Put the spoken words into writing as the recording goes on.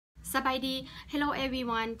Sabaydi. Hello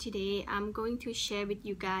everyone. Today I'm going to share with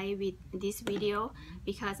you guys with this video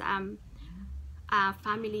because our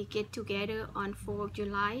family get together on 4th of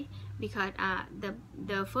July because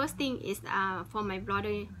the first thing is for my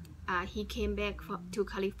brother. He came back to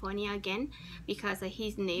California again because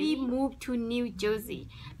his Naly moved to New Jersey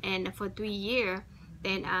and for 3 years.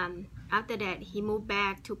 Then after that he moved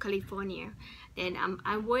back to California. Then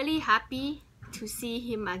I'm really happy to see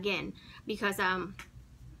him again because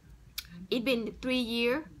it's been 3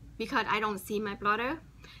 years because I don't see my brother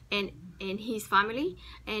and his family,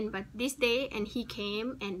 but this day and he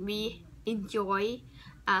came and we enjoy,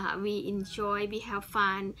 we have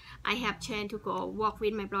fun. I have chance to go walk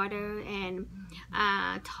with my brother and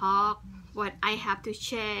talk what I have to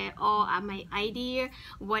share, all my idea,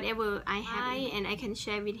 whatever I have, and I can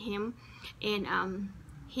share with him. And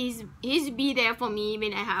he's be there for me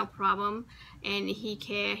when I have a problem, and he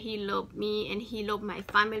care, he love me, and he love my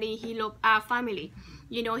family, he love our family.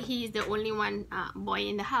 You know, he's the only one boy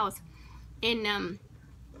in the house, and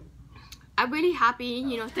I'm really happy,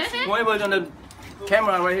 you know, to see. Why was on the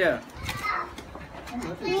camera right here?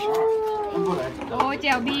 Oh,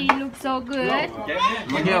 Jelby looks so good.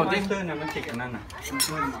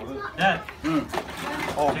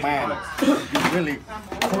 Oh man, you really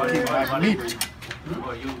cooking my meat.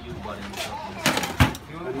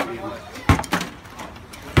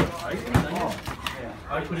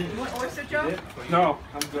 No,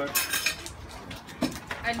 I'm good.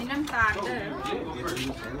 I need some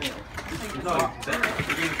salt.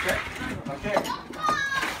 Okay.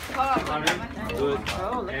 Good.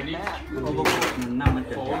 Andy?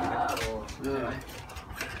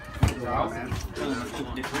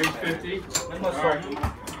 Raise 50.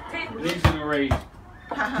 He's gonna raise.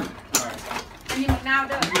 Alright. He's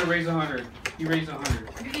gonna raise 100. He raised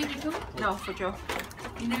 100. You need it too? No, for sure.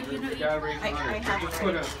 You gotta raise 100. I have Just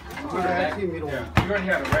put a bag. Yeah. You already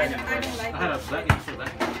had a rag in I there. don't like I had a black and for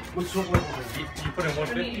that. You put in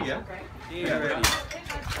 150, yeah? Yeah, ready.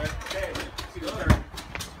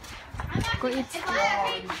 Go eat.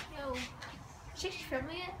 She's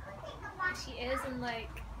friendly. She is, and like,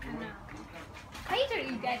 I don't know. How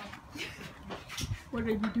you guys? What are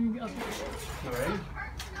you doing up there? Alright.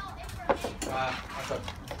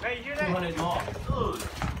 Hey, you 200 more.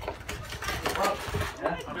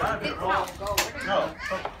 No.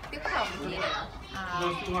 Tiếp khẩu gì này?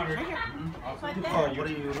 Those 200. What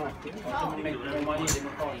do you know?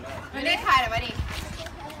 Mình lênถ่ายrồi bà đi.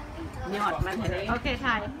 Nhọt mà thế. Okay,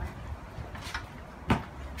 Thai.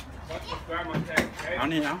 Grab my tag, okay? เอา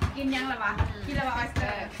นี่เอา Kimยังlà bà? Kim là bà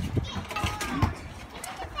oyster.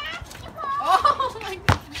 Oh my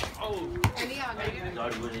god. Oh. Cái này on đấy.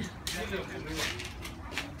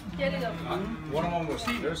 One of them was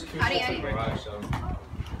there's two Ari, in Ari. the garage, so.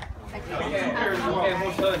 Okay,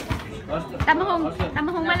 who's done? ตำมะ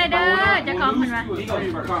ฮุงมาเลยเด้อจะกองมันวะ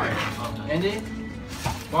Andy?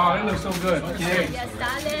 Wow, that looks so good. Okay. Yes,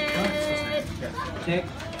 salad. Check.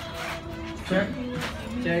 Check.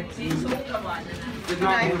 Check. It's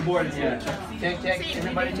not on the board yet. Check, check.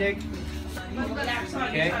 Everybody check.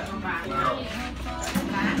 Okay.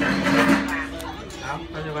เอา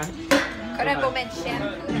ไปเลยวัน Có đây comment share.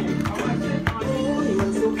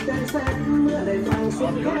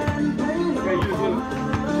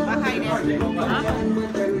 Bác hay nè.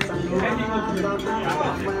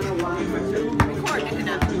 Record cái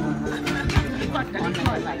nào?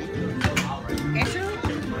 Record lại. Cái số.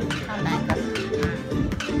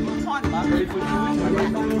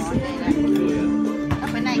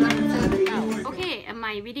 Okay,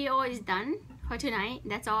 my video is done for tonight.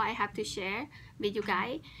 That's all I have to share with you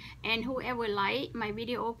guys. And whoever like my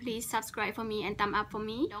video, please subscribe for me and thumb up for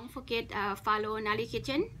me. Don't forget follow Naly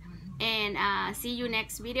Kitchen. And see you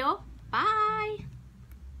next video. Bye.